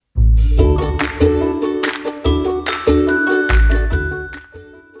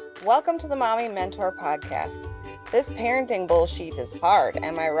Welcome to the Mommy Mentor Podcast. This parenting bullshit is hard,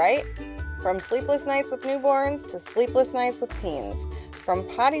 am I right? From sleepless nights with newborns to sleepless nights with teens, from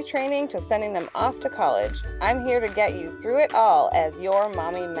potty training to sending them off to college, I'm here to get you through it all as your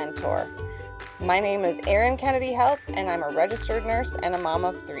mommy mentor. My name is Erin Kennedy Heltz, and I'm a registered nurse and a mom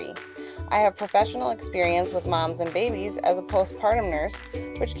of 3. I have professional experience with moms and babies as a postpartum nurse,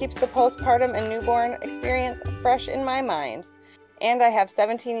 which keeps the postpartum and newborn experience fresh in my mind. And I have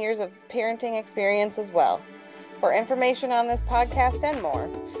 17 years of parenting experience as well. For information on this podcast and more,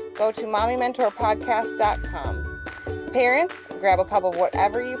 go to mommymentorpodcast.com. Parents, grab a cup of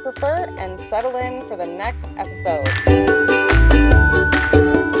whatever you prefer and settle in for the next episode.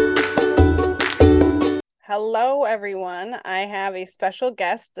 Hello, everyone. I have a special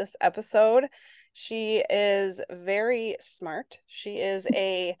guest this episode. She is very smart. She is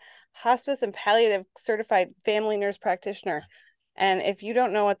a hospice and palliative certified family nurse practitioner. And if you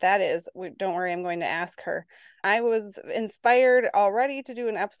don't know what that is, don't worry, I'm going to ask her. I was inspired already to do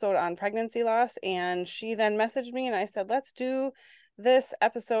an episode on pregnancy loss, and she then messaged me and I said, let's do this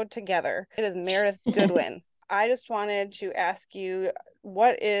episode together. It is Meredith Goodwin. I just wanted to ask you,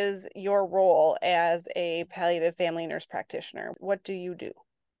 what is your role as a palliative family nurse practitioner? What do you do?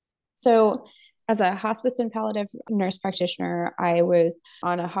 So as a hospice and palliative nurse practitioner, I was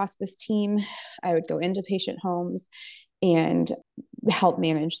on a hospice team. I would go into patient homes and help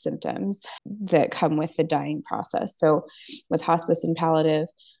manage symptoms that come with the dying process. So with hospice and palliative,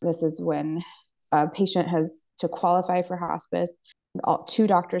 this is when a patient has to qualify for hospice. 2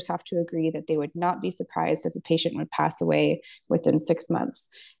 doctors have to agree that they would not be surprised if the patient would pass away within 6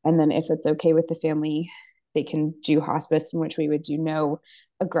 months. And then if it's okay with the family, they can do hospice, in which we would do no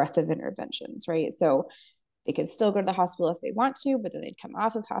aggressive interventions, right? So they could still go to the hospital if they want to, but then they'd come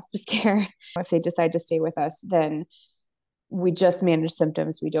off of hospice care. If they decide to stay with us, then we just manage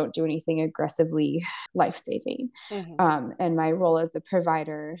symptoms. We don't do anything aggressively life-saving. And my role as a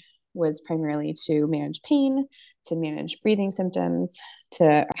provider was primarily to manage pain, to manage breathing symptoms,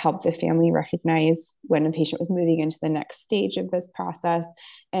 to help the family recognize when a patient was moving into the next stage of this process,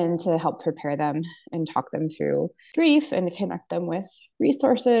 and to help prepare them and talk them through grief and connect them with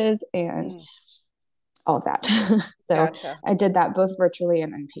resources and all of that. So gotcha. I did that both virtually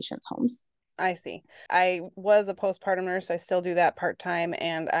and in patients' homes. I see. I was a postpartum nurse. I still do that part-time,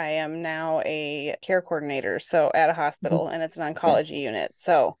 and I am now a care coordinator. So at a hospital, and it's an oncology unit.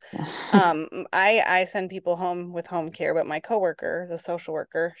 So I send people home with home care, but my coworker, the social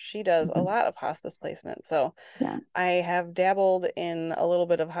worker, she does a lot of hospice placement. So I have dabbled in a little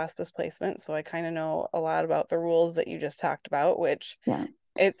bit of hospice placement. So I kind of know a lot about the rules that you just talked about, which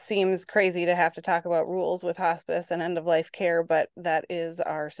it seems crazy to have to talk about rules with hospice and end-of-life care, but that is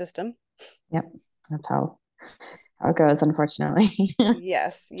our system. Yep, that's how it goes, unfortunately.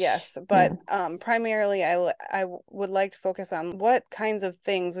 Yes. But primarily, I would like to focus on what kinds of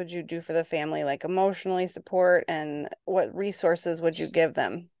things would you do for the family, like emotionally support, and what resources would you give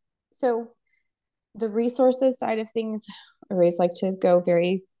them? So the resources side of things, I always like to go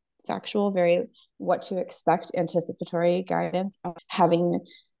very factual, very what to expect, anticipatory guidance. Having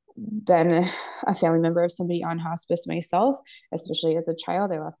been a family member of somebody on hospice myself, especially as a child.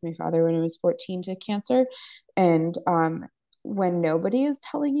 I lost my father when I was 14 to cancer. And when nobody is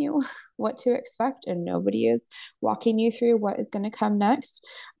telling you what to expect and nobody is walking you through what is going to come next,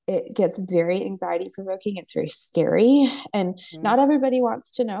 it gets very anxiety provoking. It's very scary, and not everybody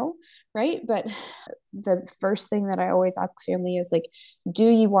wants to know, right? But the first thing that I always ask family is like, do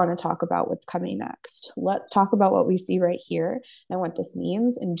you want to talk about what's coming next? Let's talk about what we see right here and what this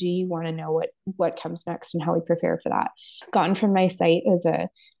means. And do you want to know what comes next and how we prepare for that? Gone From My Sight is a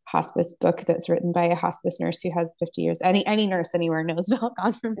hospice book that's written by a hospice nurse who has 50 years. Any nurse anywhere knows about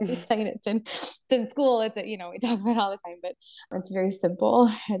Gone From My Sight. It's in school. It's we talk about it all the time, but it's very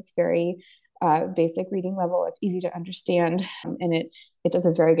simple. It's very basic reading level. It's easy to understand, and it does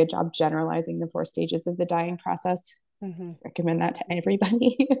a very good job generalizing the 4 stages of the dying process. Recommend that to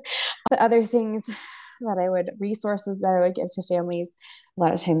everybody. The other things resources that I would give to families, a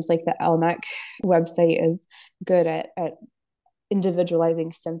lot of times like the LNEC website is good at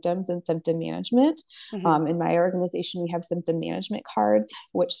individualizing symptoms and symptom management. In my organization, we have symptom management cards,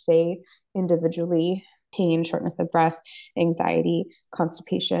 which say individually pain, shortness of breath, anxiety,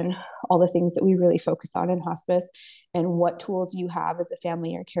 constipation, all the things that we really focus on in hospice, and what tools you have as a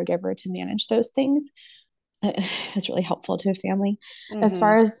family or caregiver to manage those things. It's really helpful to a family. As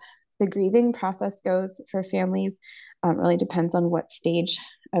far as the grieving process goes for families, really depends on what stage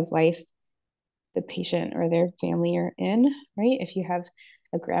of life the patient or their family are in, right? If you have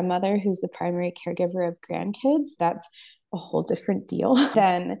a grandmother who's the primary caregiver of grandkids, that's a whole different deal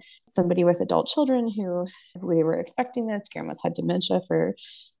than somebody with adult children who they were expecting this. Grandma's had dementia for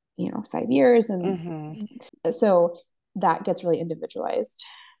 5 years, and so that gets really individualized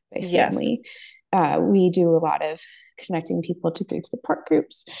by Yes. family. We do a lot of connecting people to grief support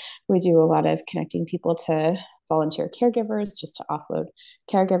groups. We do a lot of connecting people to volunteer caregivers just to offload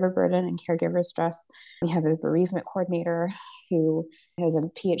caregiver burden and caregiver stress. We have a bereavement coordinator who has a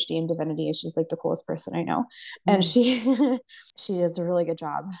PhD in divinity. She's like the coolest person I know. And she does a really good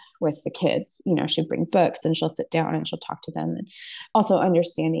job with the kids. She'll bring books and she'll sit down and she'll talk to them. And also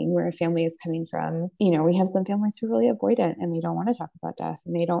understanding where a family is coming from. We have some families who are really avoidant and they don't want to talk about death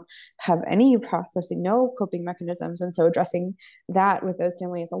and they don't have any processing, no coping mechanisms. And so addressing that with those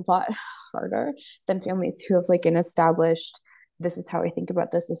families is a lot harder than families who have like an established, this is how I think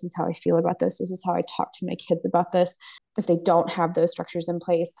about this is how I feel about this is how I talk to my kids about this. If they don't have those structures in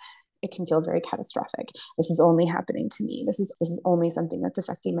place, it can feel very catastrophic. This is only happening to me. This is only something that's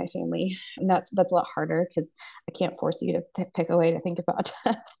affecting my family. And that's a lot harder because I can't force you to pick a way to think about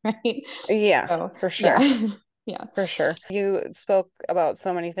death, right? Yeah, so, for sure. Yeah, for sure. You spoke about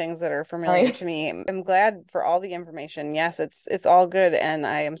so many things that are familiar to me. I'm glad for all the information. Yes, it's all good. And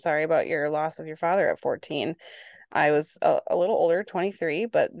I am sorry about your loss of your father at 14. I was a little older, 23,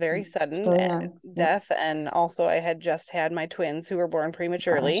 but very sudden death. Yep. And also I had just had my twins who were born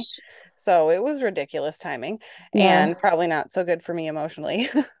prematurely. Gosh. So it was ridiculous timing and probably not so good for me emotionally.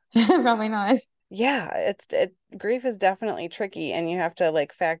 Probably not. Yeah, grief is definitely tricky, and you have to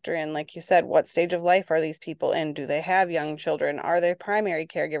like factor in, like you said, what stage of life are these people in? Do they have young children? Are they primary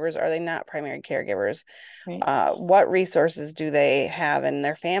caregivers? Are they not primary caregivers? Right. What resources do they have and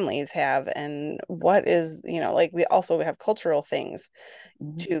their families have? And what is, like we also have cultural things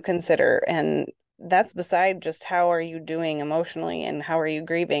to consider. And that's beside just how are you doing emotionally and how are you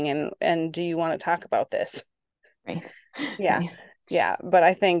grieving and do you want to talk about this? Right. Yeah. Right. Yeah, but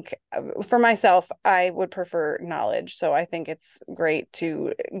I think for myself, I would prefer knowledge. So I think it's great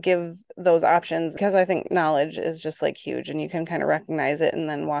to give those options because I think knowledge is just like huge and you can kind of recognize it and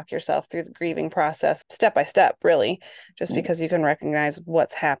then walk yourself through the grieving process step by step, really, just because you can recognize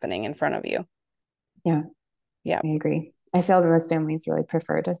what's happening in front of you. Yeah. Yeah. I agree. I feel most families really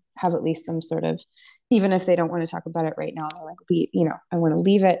prefer to have at least some sort of, even if they don't want to talk about it right now, they're like, I want to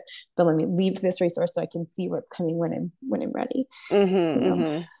leave it, but let me leave this resource so I can see what's coming when I'm ready.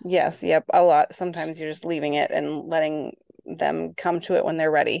 Yes. Yep. A lot. Sometimes you're just leaving it and letting them come to it when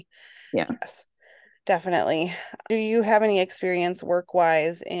they're ready. Yeah. Yes, definitely. Do you have any experience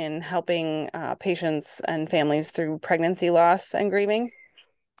work-wise in helping patients and families through pregnancy loss and grieving?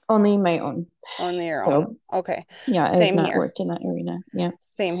 Only my own. Only your own. Okay. Yeah, I've Same not here. worked in that arena. Yeah.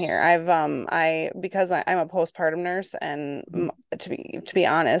 Same here. Because I'm a postpartum nurse, and to be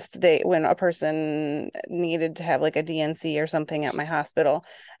honest, when a person needed to have like a DNC or something at my hospital,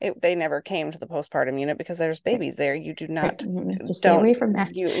 they never came to the postpartum unit because there's babies there. You do not to stay away from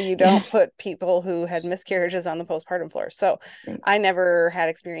that. You don't put people who had miscarriages on the postpartum floor. So I never had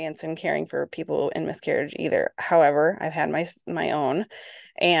experience in caring for people in miscarriage either. However, I've had my own.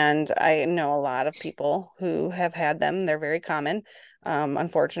 And I know a lot of people who have had them. They're very common.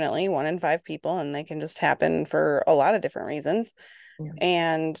 Unfortunately, 1 in 5 people, and they can just happen for a lot of different reasons. Yeah.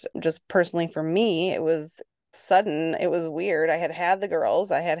 And just personally for me, it was sudden. It was weird. I had the girls.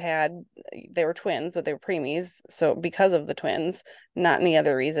 They were twins, but they were preemies. So because of the twins, not any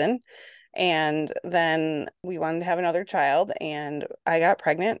other reason. And then we wanted to have another child and I got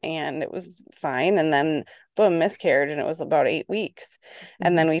pregnant and it was fine. And then boom, miscarriage, and it was about 8 weeks.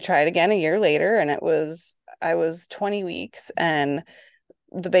 And then we tried again a year later and I was 20 weeks and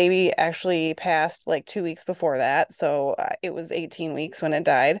the baby actually passed like 2 weeks before that. So it was 18 weeks when it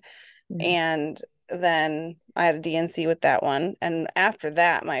died. And then I had a DNC with that one. And after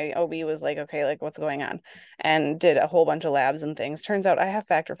that, my OB was like, okay, like what's going on? And did a whole bunch of labs and things. Turns out I have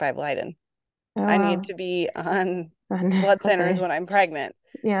factor V Leiden. Oh, I need to be on blood thinners when I'm pregnant.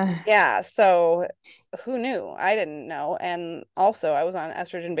 Yeah. Yeah. So who knew? I didn't know. And also I was on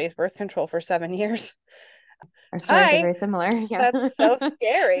estrogen-based birth control for 7 years. Our stories are very similar. Yeah. That's so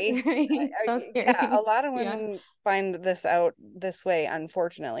scary. So scary. Yeah, a lot of women find this out this way,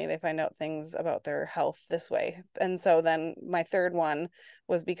 unfortunately. They find out things about their health this way. And so then my third one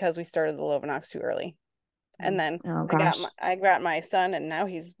was because we started the Lovenox too early. And then I got my son, and now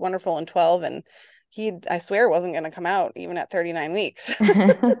he's wonderful and 12, and I swear wasn't going to come out even at 39 weeks.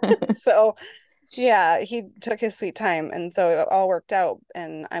 So yeah, he took his sweet time. And so it all worked out.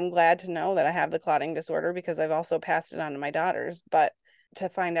 And I'm glad to know that I have the clotting disorder because I've also passed it on to my daughters. But to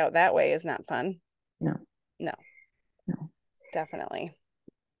find out that way is not fun. No. No. Definitely.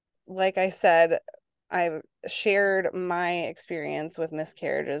 Like I said, I've shared my experience with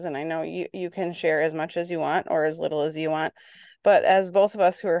miscarriages, and I know you can share as much as you want or as little as you want. But as both of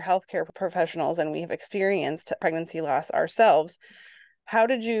us who are healthcare professionals and we have experienced pregnancy loss ourselves, how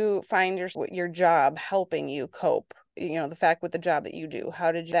did you find your job helping you cope? The fact with the job that you do,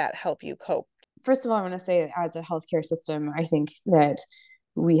 how did that help you cope? First of all, I want to say, as a healthcare system, I think that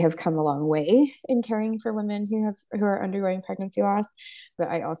we have come a long way in caring for women who are undergoing pregnancy loss, but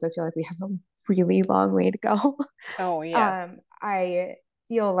I also feel like we have a really long way to go. Oh, yes. I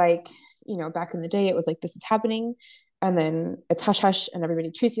feel like, back in the day, it was like, this is happening, and then it's hush hush, and everybody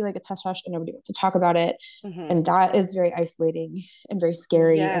treats you like it's hush hush, and nobody wants to talk about it. Mm-hmm. And that is very isolating and very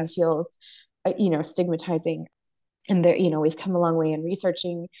scary and Yes. feels, stigmatizing. And there, we've come a long way in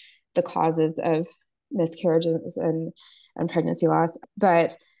researching the causes of miscarriages and pregnancy loss.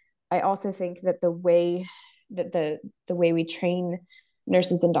 But I also think that the way we train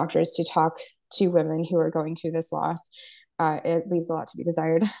nurses and doctors to talk to women who are going through this loss, it leaves a lot to be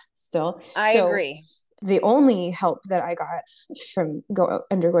desired still. I So agree. the only help that I got from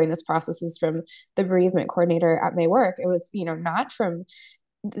undergoing this process was from the bereavement coordinator at my work. It was, not from,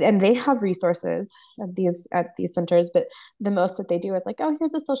 and they have resources at these centers, but the most that they do is like, oh,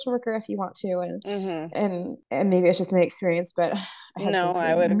 here's a social worker if you want to, and Mm-hmm. and maybe it's just my experience, but I had some No, pretty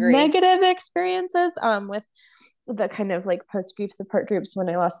I would agree. negative experiences with the kind of like post grief support groups when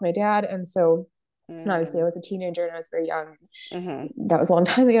I lost my dad, and so. And obviously, I was a teenager and I was very young. Mm-hmm. That was a long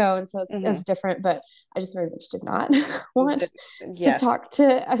time ago, and so Mm-hmm. it's different. But I just very much did not want to Yes. talk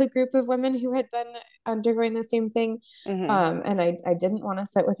to a group of women who had been undergoing the same thing. Mm-hmm. And I didn't want to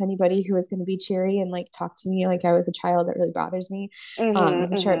sit with anybody who was going to be cheery and like talk to me like I was a child. That really bothers me. Mm-hmm.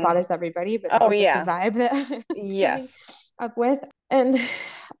 I'm sure it Mm-hmm. bothers everybody, but that Oh, was like the yeah. vibe that I was coming Yes. up with. And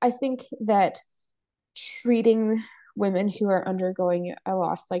I think that treating women who are undergoing a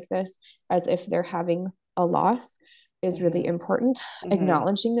loss like this as if they're having a loss is really Mm-hmm. important. Mm-hmm.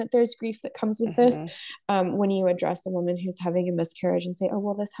 Acknowledging that there's grief that comes with this. Mm-hmm. When you address a woman who's having a miscarriage and say, oh,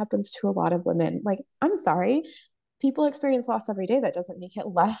 well, this happens to a lot of women, like, I'm sorry, people experience loss every day. That doesn't make it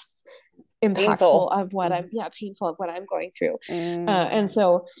less impactful Painful. of what Mm-hmm. I'm, yeah, painful of what I'm going through. Mm-hmm. And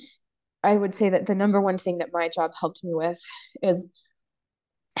so I would say that the number one thing that my job helped me with is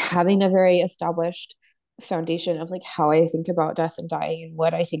having a very established foundation of like how I think about death and dying and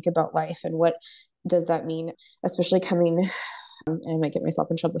what I think about life and what does that mean, especially coming, I might get myself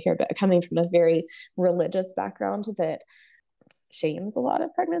in trouble here, but coming from a very religious background that shames a lot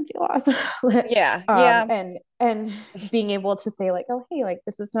of pregnancy loss. Yeah. Yeah. And being able to say like, oh, hey, like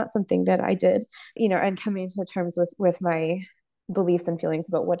this is not something that I did, and coming to terms with my beliefs and feelings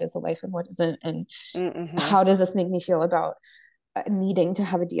about what is a life and what isn't, and Mm-hmm. how does this make me feel about needing to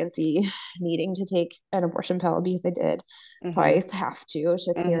have a DNC, needing to take an abortion pill because I did Mm-hmm. twice have to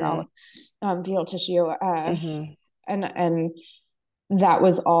clear Mm-hmm. out fetal tissue, Mm-hmm. and that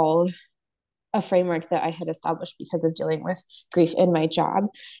was all a framework that I had established because of dealing with grief in my job,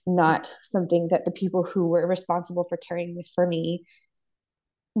 not something that the people who were responsible for caring for me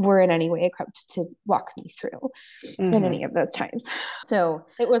were in any way equipped to walk me through in Mm-hmm. any of those times. So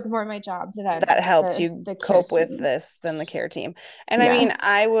it was more my job than That helped you the care cope with team. this than the care team. And I mean, Yes.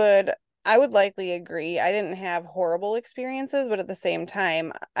 I would likely agree. I didn't have horrible experiences, but at the same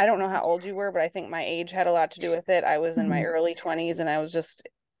time, I don't know how old you were, but I think my age had a lot to do with it. I was in my Mm-hmm. early 20s and I was just,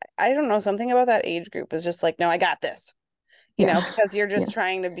 I don't know, something about that age group is just like, no, I got this. Yeah. Because you're just Yes.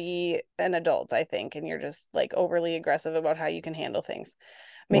 trying to be an adult, I think, and you're just like overly aggressive about how you can handle things.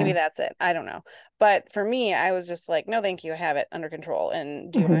 Maybe Yeah. that's it. I don't know. But for me, I was just like, no, thank you. I have it under control.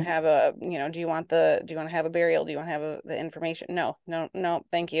 And do you want to Mm-hmm. have do you want to have a burial? Do you want to have the information? No, no, no,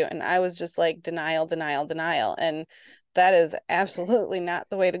 thank you. And I was just like denial, denial, denial. And that is absolutely not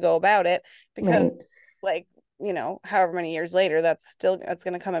the way to go about it because Right. like, however many years later, that's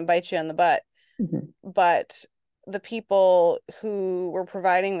going to come and bite you in the butt. Mm-hmm. But the people who were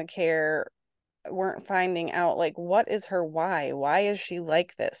providing the care weren't finding out like what is her why is she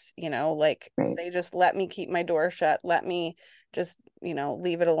like this, like Right. they just let me keep my door shut, let me just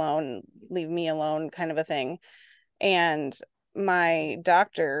leave it alone, leave me alone, kind of a thing. And my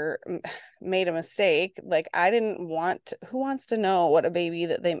doctor made a mistake. Like I didn't want who wants to know what a baby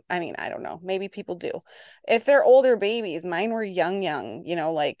that they, I mean, I don't know, maybe people do if they're older babies. Mine were young,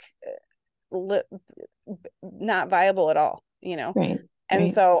 like li- not viable at all. Right. And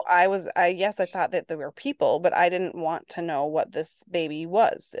Right. so yes, I thought that there were people, but I didn't want to know what this baby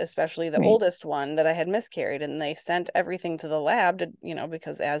was, especially the Right. oldest one that I had miscarried. And they sent everything to the lab to,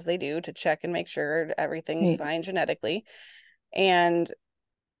 because as they do, to check and make sure everything's Right. fine genetically. And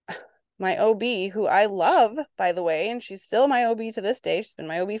my OB, who I love, by the way, and she's still my OB to this day, she's been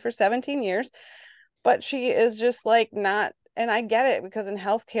my OB for 17 years, but she is just like not, and I get it because in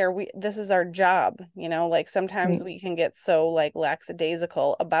healthcare this is our job, like sometimes Right. we can get so like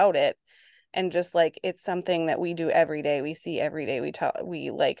lackadaisical about it, and just like it's something that we do every day, we see every day,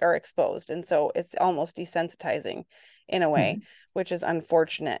 we like are exposed, and so it's almost desensitizing in a way, Mhm. which is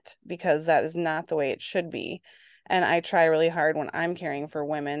unfortunate because that is not the way it should be. And I try really hard when I'm caring for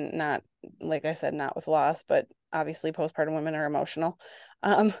women, not like I said, not with loss, but obviously postpartum women are emotional,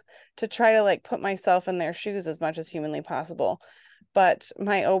 um, to try to like put myself in their shoes as much as humanly possible. But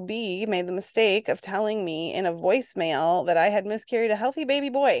my OB made the mistake of telling me in a voicemail that I had miscarried a healthy baby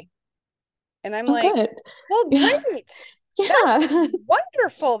boy. And I'm Oh, like, good. well, Yeah. great. That's Yeah.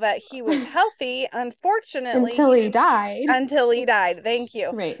 wonderful that he was healthy. Unfortunately, Until he he didn't died. until he died. Thank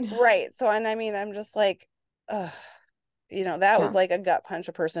you. Right. Right. So, and I mean, I'm just like, that was Yeah. like a gut punch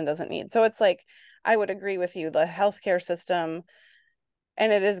a person doesn't need. So it's like, I would agree with you. The healthcare system,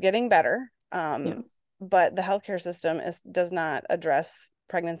 and it is getting better, Yeah. but the healthcare system does not address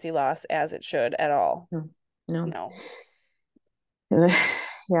pregnancy loss as it should at all. No. No. No.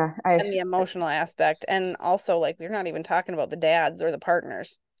 Yeah. And the emotional aspect. And also, like, we're not even talking about the dads or the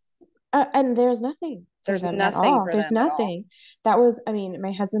partners. And there's nothing for There's them at nothing all. for There's them at all. nothing. That was, I mean,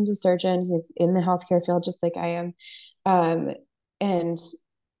 my husband's a surgeon. He's in the healthcare field just like I am. Um, and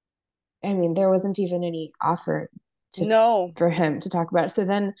I mean, there wasn't even any offer to No. for him to talk about it. So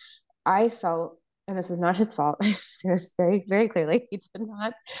then I felt, and this was not his fault. I say this very, very clearly. He did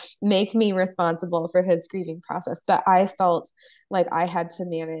not make me responsible for his grieving process, but I felt like I had to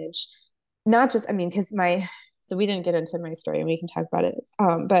manage not just, I mean, because so we didn't get into my story and we can talk about it.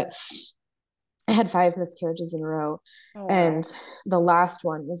 But I had 5 miscarriages in a row. Oh, wow. And the last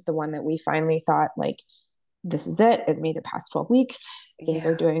one was the one that we finally thought, like, this is it. It made it past 12 weeks. Things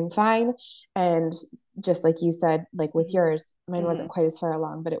are Yeah. doing fine. And just like you said, like with Mm-hmm. yours, mine Mm-hmm. wasn't quite as far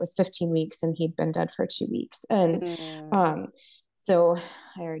along, but it was 15 weeks and he'd been dead for 2 weeks. And Mm. um, so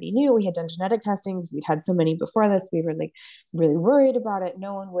I already knew we had done genetic testing because we'd had so many before this. We were like really worried about it.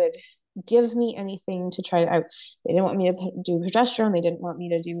 No one would give me anything to try to, they didn't want me to do progesterone. They didn't want me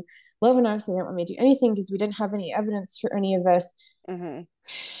to do Lovenox. They didn't want me to do anything because we didn't have any evidence for any of this, Mm-hmm.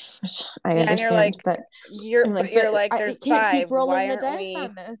 which I Yeah, and you're understand, like, but I'm like, you're but like, I there's can't keep five. rolling the dice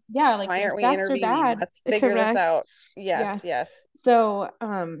on this. Yeah, like Why the aren't we stats are intervening? bad. Let's figure this Correct. out. Yes, Yes. yes. So,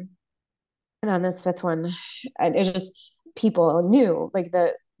 and on this fifth one, and it just people knew like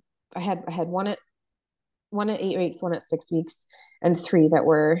I had one at 8 weeks, one at 6 weeks, and three that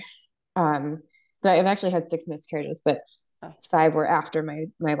were so I've actually had 6 miscarriages, but Oh, 5 were after my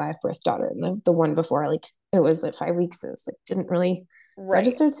live birth daughter, and the one before, like it was at 5 weeks. It was like didn't really right.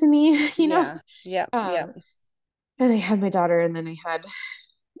 register to me, you know. Yeah. Yep. Yep. Um, and I had my daughter, and then I had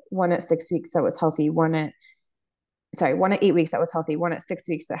one at 6 weeks that was healthy, one at 8 weeks that was healthy, one at 6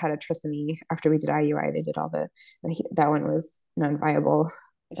 weeks that had a trisomy. After we did IUI, they did all that one was non-viable,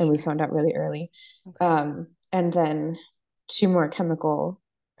 and we found out really early. Okay. And then 2 more chemical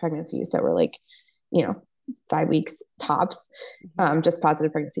pregnancies that were like, 5 weeks tops, Mm-hmm. just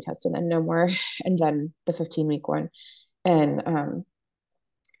positive pregnancy test, and then no more. And then the 15-week one, and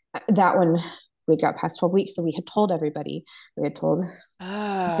that one we got past 12 weeks, so we had told everybody. We had told the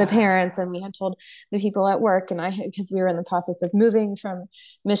Ah. parents, and we had told the people at work, and because we were in the process of moving from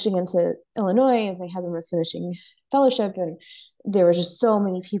Michigan to Illinois, and my husband was finishing fellowship, and there were just so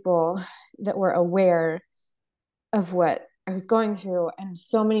many people that were aware of what I was going through, and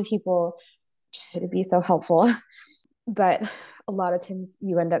so many people try to be so helpful. But a lot of times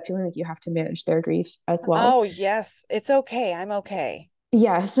you end up feeling like you have to manage their grief as well. Oh, yes. It's okay. I'm okay.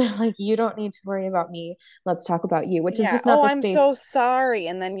 Yes, like you don't need to worry about me. Let's talk about you, which is Yeah. just not Oh, the I'm so space. sorry.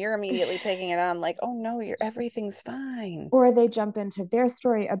 And then you're immediately taking it on like, oh no, everything's fine. Or they jump into their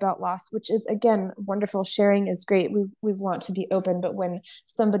story about loss, which is again wonderful. Sharing is great. We want to be open, but when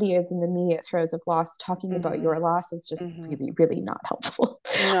somebody is in the immediate throes of loss, talking about Mm-hmm. your loss is just Mm-hmm. really, really not helpful.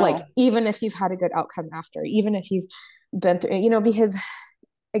 Like No. even if you've had a good outcome after, even if you've been through, because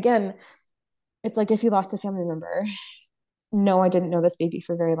again, it's like if you lost a family member. No, I didn't know this baby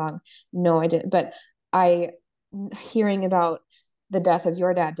for very long. No, I didn't. But I hearing about the death of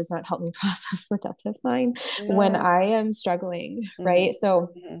your dad does not help me process the death of mine when No. I am struggling, Mm-hmm. right? So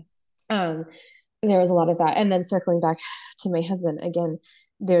Mm-hmm. um there was a lot of that. And then circling back to my husband again,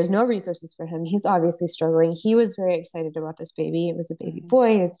 there's no resources for him. He's obviously struggling. He was very excited about this baby. It was a baby Mm-hmm.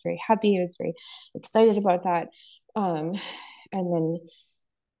 boy. He was very happy. He was very excited about that. Um, and then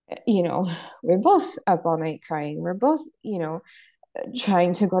we're both up all night crying. We're both,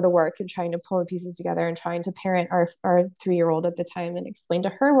 trying to go to work and trying to pull the pieces together and trying to parent our 3-year-old at the time and explain to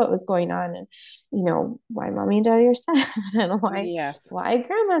her what was going on and, why mommy and daddy are sad and Yes. why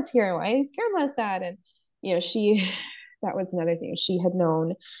grandma's here and why is grandma sad. And, that was another thing. She had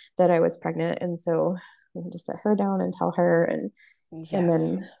known that I was pregnant. And so we had to sit her down and tell her and Yes.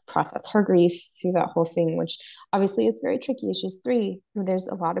 then process her grief through that whole thing, which obviously is very tricky. She's 3. There's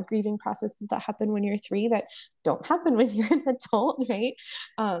a lot of grieving processes that happen when you're 3 that don't happen when you're an adult, right?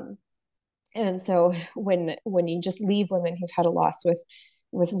 And so when you just leave women who've had a loss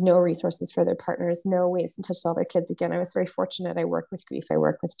with no resources for their partners, no ways to tell their kids again. I was very fortunate. I work with grief. I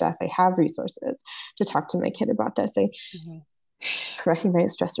work with death. I have resources to talk to my kid about this. I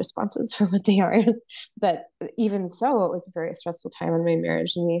recognize stress responses for what they are. But even so, it was a very stressful time in my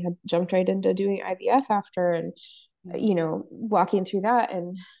marriage. And we had jumped right into doing IVF after and, walking through that.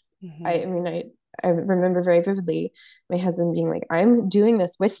 And I remember very vividly my husband being like, I'm doing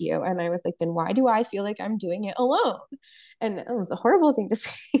this with you. And I was like, then why do I feel like I'm doing it alone? And it was a horrible thing to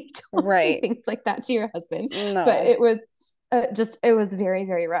say. Don't say Right. things like that to your husband. But No. it was it was very,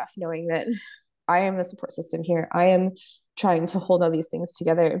 very rough knowing that I am the support system here. I am trying to hold all these things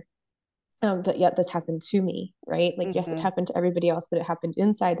together. But yet this happened to me, right? Like, yes, it happened to everybody else, but it happened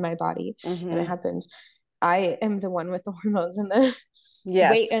inside my body. And it happened. I am the one with the hormones and the weight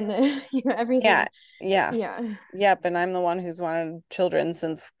Yes. and the, everything. Yeah. Yeah. Yeah. Yep. And I'm the one who's wanted children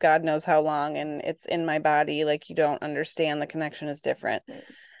since God knows how long, and it's in my body. Like, you don't understand. The connection is different. Right.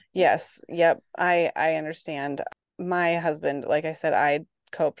 Yes. Yep. I understand. My husband, like I said, I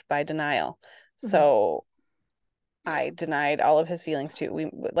coped by denial. So I denied all of his feelings too.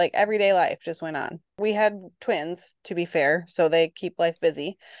 We, like, everyday life just went on. We had twins, to be fair, so they keep life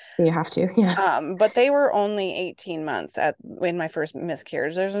busy. You have to, yeah. But they were only 18 months in my first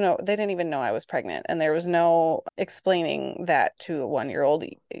miscarriage. They didn't even know I was pregnant, and there was no explaining that to a 1-year-old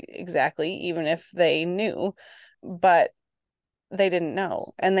exactly, even if they knew, but they didn't know,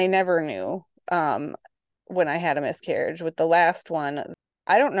 and they never knew. When I had a miscarriage with the last one,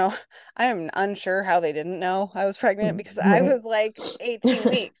 I don't know. I am unsure how they didn't know I was pregnant because I was like 18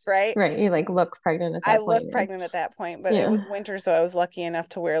 weeks, right? Right. You like look pregnant at I that point. looked pregnant at that point, but it Yeah. was winter, so I was lucky enough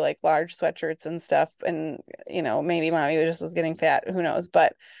to wear like large sweatshirts and stuff. And, maybe mommy just was getting fat, who knows?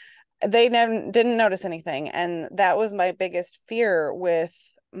 But they didn't notice anything. And that was my biggest fear with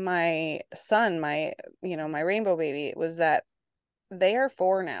my son, my rainbow baby, was that they are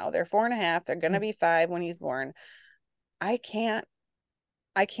 4 now. They're 4.5. They're going to be 5 when he's born. I can't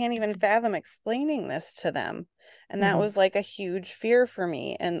even fathom explaining this to them. And that was like a huge fear for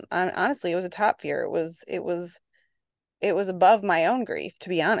me. And honestly, it was a top fear. It was above my own grief, to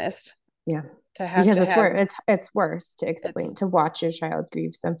be honest. Yeah. To have Because to have it's worse to explain, to watch your child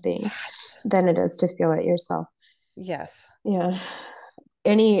grieve something yes. than it is to feel it yourself. Yes. Yeah.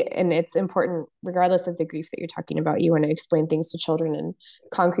 And it's important, regardless of the grief that you're talking about, you want to explain things to children in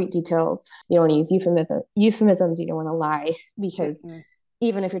concrete details. You don't want to use euphemisms. You don't want to lie, because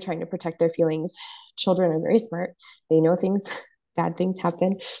even if you're trying to protect their feelings, children are very smart. They know bad things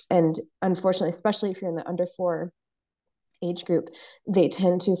happen. And unfortunately, especially if you're in the under 4 age group, they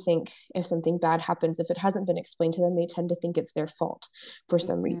tend to think if something bad happens, if it hasn't been explained to them, they tend to think it's their fault for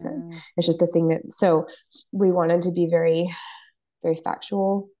some reason. It's just a thing so we wanted to be very, very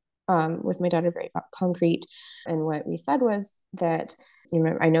factual with my daughter, very concrete. And what we said was that,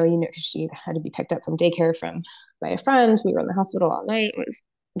 I know, because she had to be picked up from daycare by a friend. We were in the hospital all night. It was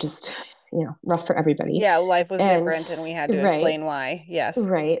just, rough for everybody. Yeah, life was different, and we had to explain why. Yes.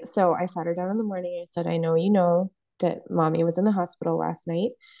 Right. So I sat her down in the morning. I said, I know that mommy was in the hospital last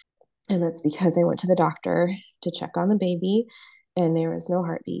night, and that's because I went to the doctor to check on the baby, and there was no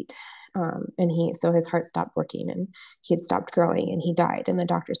heartbeat. And so his heart stopped working, and he had stopped growing, and he died, and the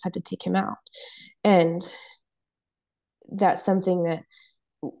doctors had to take him out. And that's something that,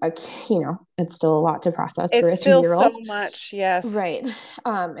 it's still a lot to process for a It's still 3-year-old. so much. Yes. Right.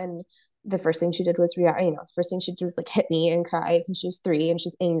 And the first thing she did was the first thing she did was like hit me and cry, because she was 3 and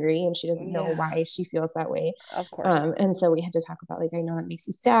she's angry and she doesn't know why she feels that way. Of course. And so we had to talk about, like, I know that makes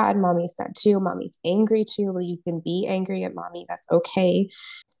you sad. Mommy's sad too. Mommy's angry too. Well, you can be angry at mommy. That's okay.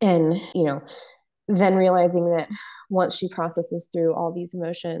 And, then realizing that once she processes through all these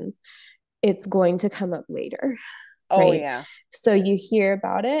emotions, it's going to come up later. Oh, right? yeah. So you hear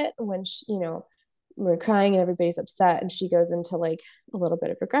about it when we're crying and everybody's upset, and she goes into like a little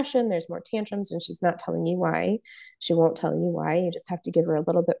bit of regression. There's more tantrums, and she's not telling you why. She won't tell you why. You just have to give her a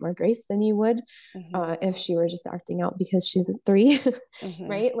little bit more grace than you would if she were just acting out because she's at 3,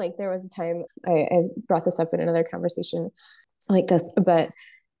 right? Like, there was a time, I brought this up in another conversation like this, but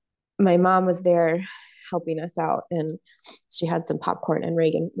my mom was there helping us out, and she had some popcorn, and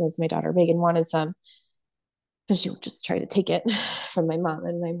Reagan was my daughter. Reagan wanted some, and she would just try to take it from my mom.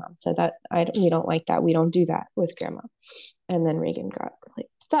 And my mom said that we don't like that. We don't do that with grandma. And then Reagan got really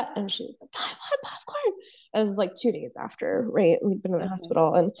upset, and she was like, I want popcorn. It was like 2 days after, right? We'd been in the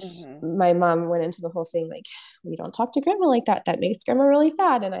hospital, and my mom went into the whole thing like, we don't talk to grandma like that. That makes grandma really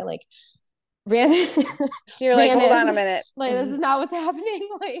sad. And I like ran You're like, hold on a minute, like this is not what's happening.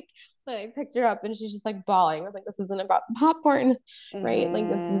 Like I picked her up, and she's just like bawling. I was like, this isn't about the popcorn, right? Like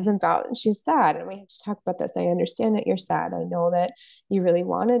this isn't about, and she's sad, and we have to talk about this. I understand that you're sad. I know that you really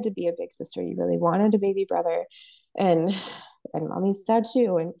wanted to be a big sister, you really wanted a baby brother, and mommy's sad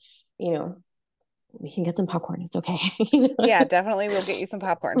too, and we can get some popcorn, it's okay. Yeah, definitely, we'll get you some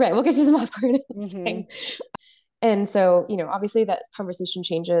popcorn. Right, we'll get you some popcorn. It's fine. And so obviously that conversation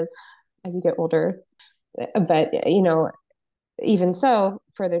changes as you get older, but even so,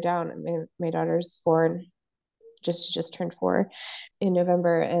 further down, my daughter's 4, and just turned 4 in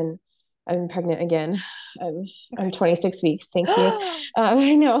November, and I'm pregnant again. I'm 26 weeks. Thank you.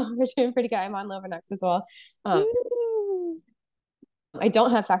 I know we're doing pretty good. I'm on Lovenox as well. I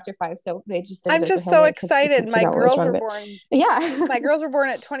don't have factor 5, so they just did it. I'm just so excited. My girls were born. Yeah, my girls were born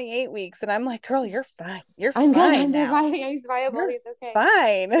at 28 weeks, and I'm like, girl, you're fine. I'm fine good. now. He's viable. He's okay.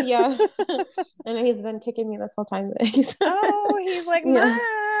 Fine. Yeah, and he's been kicking me this whole time. He's like, Mom. Yeah.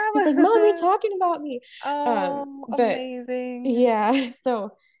 He's like, Mom, you're talking about me. Amazing. Yeah.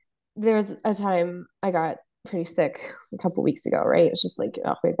 So there was a time I got pretty sick a couple weeks ago, right? It's just like,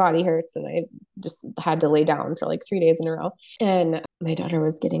 oh, my body hurts, and I just had to lay down for like 3 days in a row. And my daughter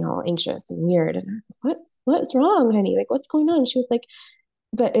was getting all anxious and weird, and I was like, what's wrong, honey? Like, what's going on? She was like,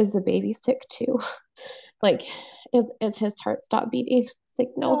 but is the baby sick too? Like, is his heart stopped beating? It's like,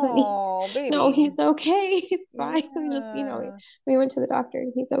 no, honey, baby. no, he's okay. He's fine. We just, we went to the doctor,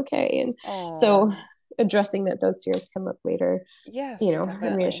 and he's okay. And so addressing that those fears come up later. Yes,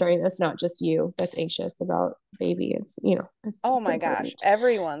 and reassuring that's not just you that's anxious about baby. It's, it's oh my gosh,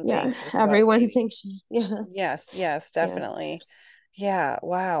 everyone's anxious. Everyone's anxious. Yeah. Yes, definitely. Yes. Yeah.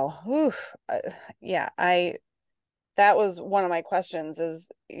 Wow. Oof. That was one of my questions, is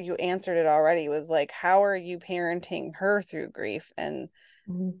you answered it already, was like, how are you parenting her through grief? And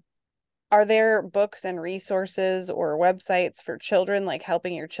are there books and resources or websites for children, like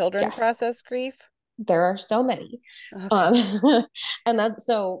helping your children process grief? There are so many. Okay. And that's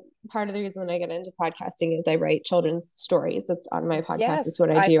so part of the reason that I get into podcasting is I write children's stories. It's on my podcast. Yes, it's what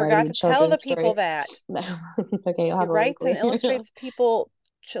I do. I forgot to tell the people stories. that. It's okay. You'll have a writes and illustrates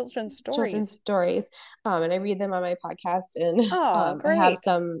children's stories. And I read them on my podcast, and great. I have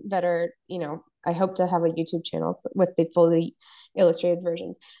some that are, I hope to have a YouTube channel with the fully illustrated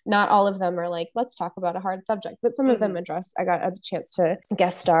versions. Not all of them are like, let's talk about a hard subject, but some of them address. I got a chance to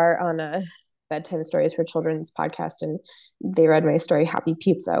guest star on a bedtime stories for children's podcast, and they read my story Happy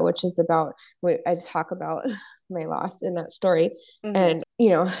Pizza, which is about, I talk about my loss in that story, and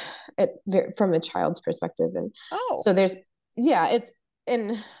from a child's perspective. And so there's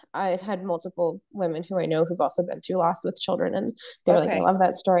and I've had multiple women who I know who've also been through loss with children, and they're like, I love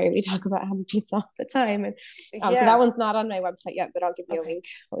that story. We talk about Happy Pizza all the time. And so that one's not on my website yet, but I'll give you a link.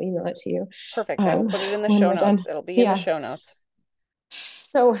 I'll email it to you. Perfect. I will put it in the show notes. It'll be in the show notes.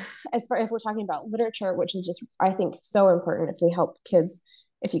 So as far if we're talking about literature, which is just, I think, so important, if we help kids,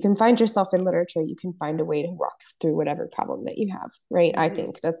 if you can find yourself in literature, you can find a way to walk through whatever problem that you have, right? I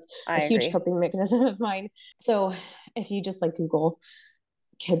think that's a huge coping mechanism of mine. So if you just like Google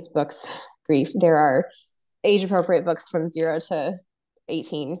kids books, grief, there are age appropriate books from 0 to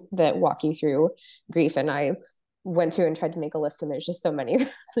 18 that walk you through grief. And I went through and tried to make a list, and there's just so many.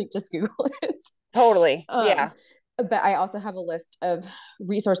 So just Google it. Totally. Yeah. But I also have a list of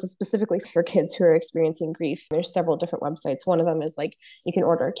resources specifically for kids who are experiencing grief. There's several different websites. One of them is like, you can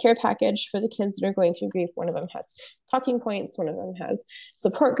order a care package for the kids that are going through grief. One of them has talking points. One of them has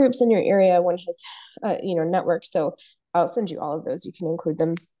support groups in your area. One has, networks. So I'll send you all of those. You can include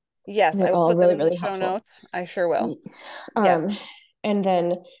them. Yes, I will put them in the show notes. I sure will. Yes. And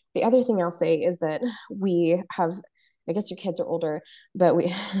then the other thing I'll say is that we have, I guess your kids are older, but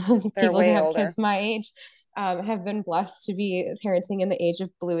people who have older. Kids my age have been blessed to be parenting in the age of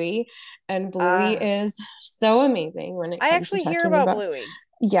Bluey, and Bluey is so amazing when it comes I actually to hear about Bluey.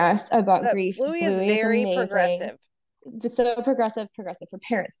 Yes, about grief. Bluey is very progressive. So progressive for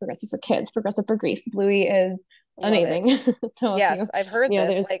parents, progressive for kids, progressive for grief. Bluey is amazing. So yes, I've heard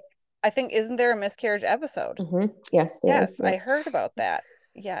this. Like, I think, isn't there a miscarriage episode? Yes, there is. I heard about that.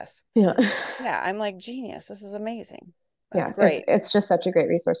 Yes. Yeah. I'm like, genius. This is amazing. That's great. It's just such a great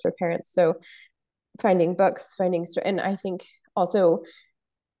resource for parents. So finding books, and I think also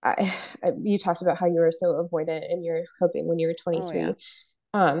You talked about how you were so avoidant in your coping when you were Oh, 23. yeah.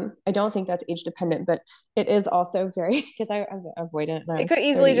 I don't think that's age dependent, but it is also very, because I'm avoidant when I It could was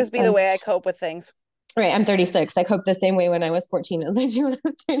easily 30. just be the way I cope with things. Right, I'm 36. I coped the same way when I was 14 as I do when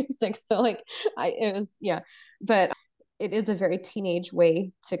I'm 36. So like it was, yeah. But it is a very teenage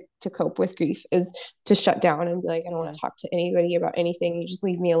way to cope with grief, is to shut down and be like, I don't want to talk to anybody about anything. You just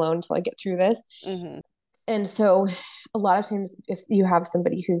leave me alone until I get through this. Mm-hmm. And so a lot of times, if you have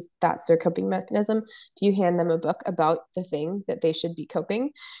somebody who's that's their coping mechanism, if you hand them a book about the thing that they should be coping,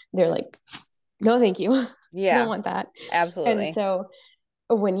 they're like, no, thank you. I don't Yeah, want that. And absolutely. so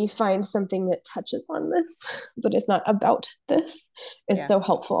when you find something that touches on this, but it's not about this, it's so Yes.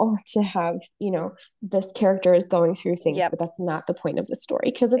 helpful to have, this character is going through things, Yep. but that's not the point of the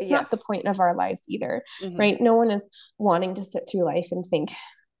story, because it's not the Yes. point of our lives either, Mm-hmm. right? No one is wanting to sit through life and think,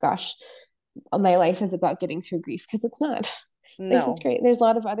 gosh, my life is about getting through grief, because it's not. Life is No. great. There's a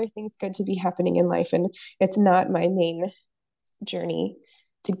lot of other things good to be happening in life, and it's not my main journey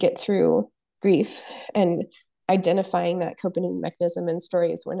to get through grief. And identifying that coping mechanism in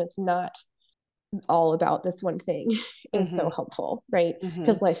stories when it's not all about this one thing is Mm-hmm. so helpful, right? Mm-hmm.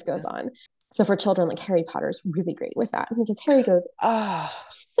 Because life goes Yeah. on. So for children, like Harry Potter's really great with that, because Harry goes Oh,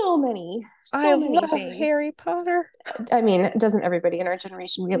 so many, I so many love things. Harry Potter. I mean, doesn't everybody in our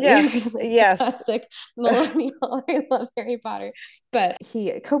generation really? Yes. Like the Yes. classic millennial, I love Harry Potter. But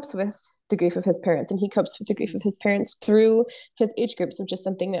he copes with the grief of his parents, and he copes with the grief of his parents through his age groups, which is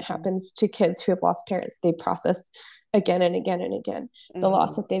something that happens to kids who have lost parents. They process again and again and again the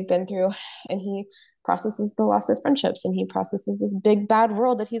loss Mm-hmm. that they've been through, and he processes the loss of friendships, and he processes this big bad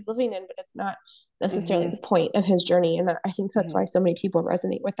world that he's living in, but it's not necessarily Mm-hmm. the point of his journey. And I think that's Mm-hmm. why so many people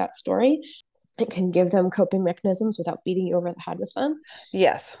resonate with that story. It can give them coping mechanisms without beating you over the head with them.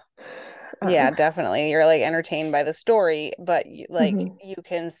 Yes. Yeah, Um, definitely. You're like entertained by the story, but mhm, you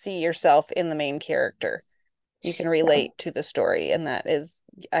can see yourself in the main character. You can yeah. relate to the story, and that is,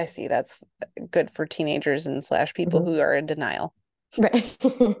 I see that's good for teenagers and slash people Mhm. who are in denial Right.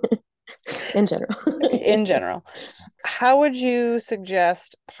 In general. in general. How would you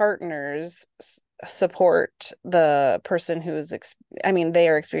suggest partners support the person who's, I mean, they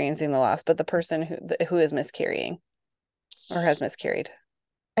are experiencing the loss, but the person who is miscarrying or has miscarried?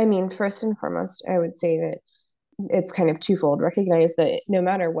 I mean, first and foremost, I would say that it's kind of twofold. Recognize that no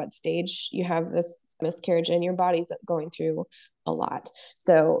matter what stage you have this miscarriage in, your body's going through a lot.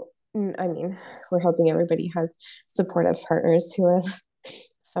 So, I mean, we're hoping everybody has supportive partners who are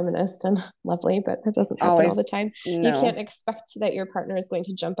feminist and lovely, but that doesn't happen all Always, the time. You no. can't expect that your partner is going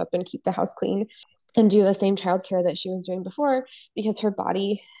to jump up and keep the house clean and do the same childcare that she was doing before, because her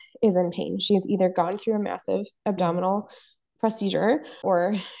body is in pain. She's either gone through a massive Mhm. abdominal procedure,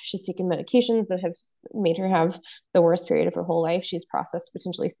 or she's taken medications that have made her have the worst period of her whole life. She's processed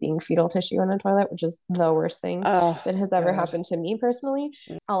potentially seeing fetal tissue in the toilet, which is the worst thing Oh, that has ever God. happened to me personally.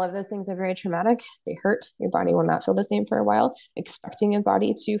 All of those things are very traumatic. They hurt. Your body will not feel the same for a while. Expecting a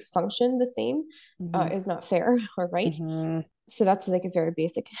body to function the same Hmm. is not fair or right. Hmm. So that's like a very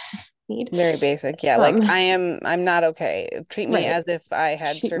basic need. Very basic. Yeah, Um, like I'm not okay. Treat me right. as if I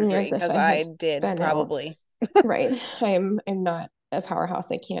had Treat me surgery as if because I have I did been ill. probably. Right. I'm not a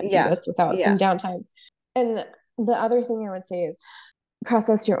powerhouse. I can't do Yeah. this without some Yeah. downtime. And the other thing I would say is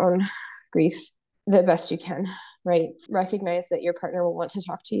process your own grief the best you can, right? Recognize that your partner will want to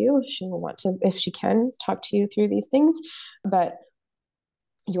talk to you. She will want to, if she can, talk to you through these things. But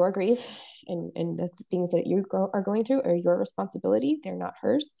your grief and the things that are going through are your responsibility. They're not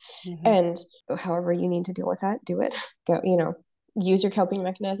hers. Hmm. And however you need to deal with that, do it. Go, use your coping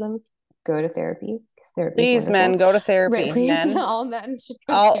mechanisms. Go to therapy, because therapy is Please, men, wonderful. go to Right, therapy. please. Men, All men should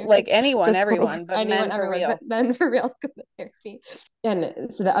go to all like therapy. anyone, Just everyone, but anyone, men for everyone, but real. men for real, go to therapy.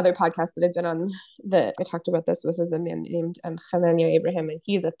 And so the other podcast that I've been on that I talked about this with is a man named Hanania Abraham, and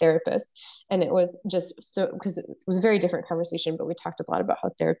he's a therapist. And it was just so, because it was a very different conversation, but we talked a lot about how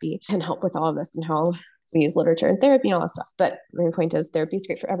therapy can help with all of this and how we use literature and therapy and all that stuff. But my point is, therapy is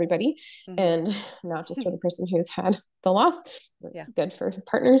great for everybody, Hmm. and not just for the person who's had the loss. Yeah, It's good for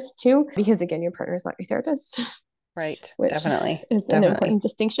partners too, because again, your partner is not your therapist, right. which Definitely. is an Definitely. important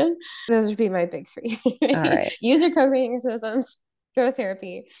distinction. Those would be my big three. All right. Use your coping mechanisms, go to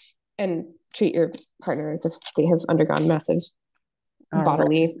therapy, and treat your partner as if they have undergone massive All right.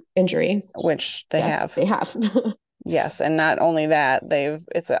 bodily injury. Which they Yes, have. they have. Yes, and not only that,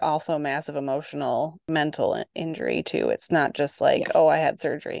 it's also a massive emotional, mental injury too. It's not just like, oh, I Yes. had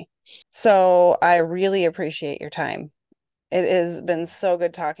surgery. So I really appreciate your time. It has been so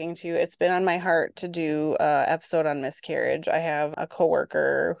good talking to you. It's been on my heart to do an episode on miscarriage. I have a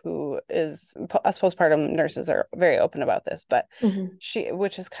coworker who is, us postpartum nurses are very open about this, but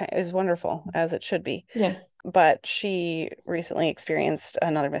which is wonderful, as it should be. Yes. But she recently experienced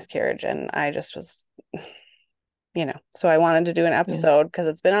another miscarriage, and I just was, so I wanted to do an episode because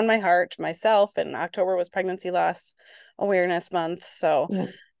it's been on my heart myself, and October was Pregnancy Loss Awareness Month. So,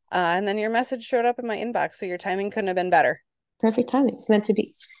 and then your message showed up in my inbox, so your timing couldn't have been better. Perfect timing. It's meant to be.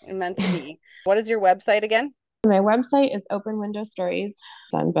 Meant to be. What is your website again? My website is Open Window Stories.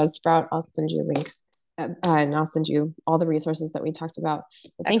 It's on Buzzsprout. I'll send you links. And I'll send you all the resources that we talked about.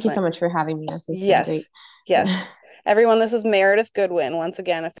 But thank you so much for having me. This has been great. Yes. Everyone, this is Meredith Goodwin, once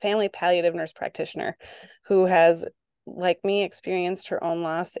again, a family palliative nurse practitioner who has, like me, experienced her own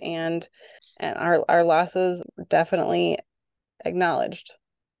loss, and our losses definitely acknowledged.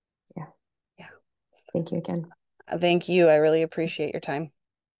 Yeah. Thank you again. Thank you. I really appreciate your time.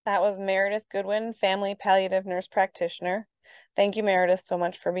 That was Meredith Goodwin, family palliative nurse practitioner. Thank you, Meredith, so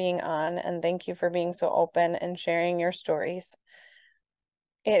much for being on, and thank you for being so open and sharing your stories.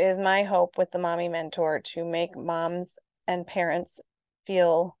 It is my hope with the Mommy Mentor to make moms and parents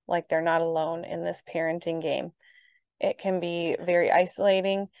feel like they're not alone in this parenting game. It can be very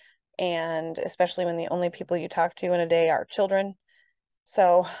isolating, and especially when the only people you talk to in a day are children.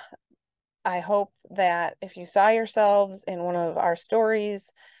 So I hope that if you saw yourselves in one of our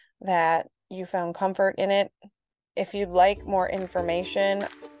stories, that you found comfort in it. If you'd like more information,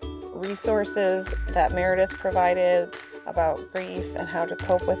 resources that Meredith provided about grief and how to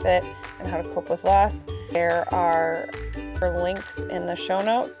cope with it and how to cope with loss, there are links in the show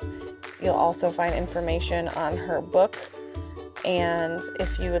notes. You'll also find information on her book. And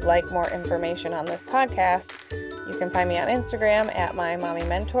if you would like more information on this podcast, you can find me on Instagram at My Mommy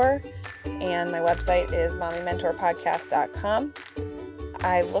Mentor, and my website is mommymentorpodcast.com.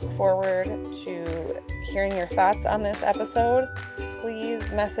 I look forward to hearing your thoughts on this episode.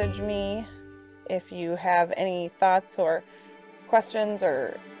 Please message me if you have any thoughts or questions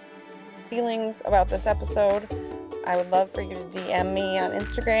or feelings about this episode. I would love for you to DM me on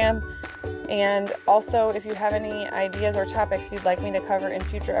Instagram. And also, if you have any ideas or topics you'd like me to cover in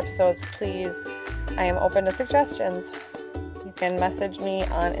future episodes, please, I am open to suggestions. You can message me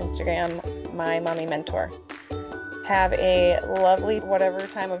on Instagram, My Mommy Mentor. Have a lovely whatever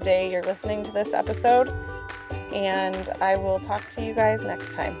time of day you're listening to this episode, and I will talk to you guys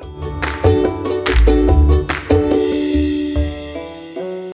next time.